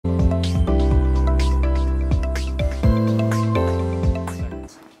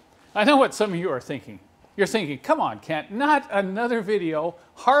I know what some of you are thinking. You're thinking, come on, Kent, not another video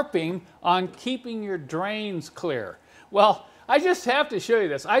harping on keeping your drains clear. Well, I just have to show you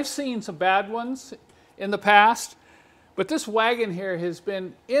this. I've seen some bad ones in the past, but this wagon here has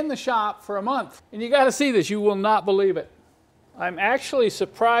been in the shop for a month. And you got to see this. You will not believe it. I'm actually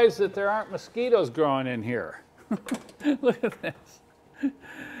surprised that there aren't mosquitoes growing in here. Look at this.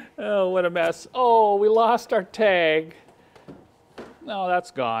 Oh, what a mess. Oh, we lost our tag. No, that's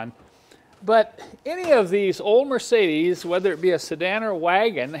gone. But any of these old Mercedes, whether it be a sedan or a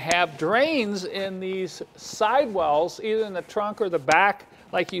wagon, have drains in these sidewalls, either in the trunk or the back,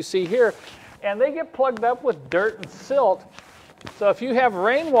 like you see here, and they get plugged up with dirt and silt. So if you have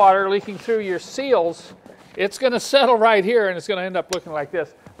rainwater leaking through your seals, it's going to settle right here and it's going to end up looking like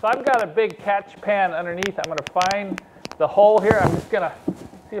this. So I've got a big catch pan underneath. I'm going to find the hole here. I'm just going to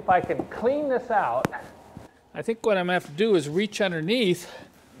see if I can clean this out. I think what I'm going to have to do is reach underneath.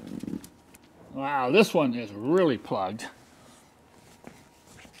 Wow, this one is really plugged.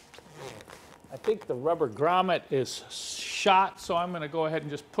 I think the rubber grommet is shot, so I'm going to go ahead and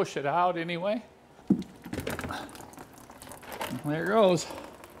just push it out anyway. There it goes.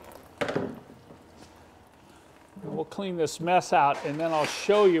 We'll clean this mess out, and then I'll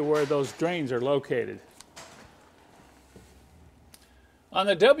show you where those drains are located. On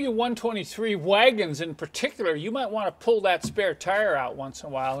the W123 wagons in particular, you might want to pull that spare tire out once in a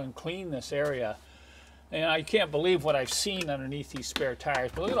while and clean this area. And I can't believe what I've seen underneath these spare tires,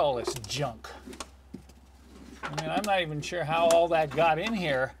 but look at all this junk. I mean, I'm not even sure how all that got in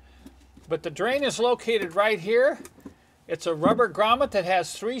here, but the drain is located right here. It's a rubber grommet that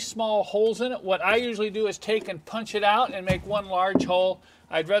has 3 small holes in it. What I usually do is take and punch it out and make 1 large hole.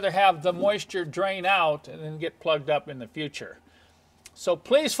 I'd rather have the moisture drain out and then get plugged up in the future. So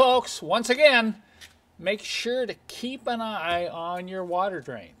please, folks, once again, make sure to keep an eye on your water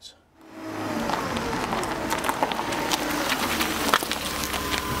drains.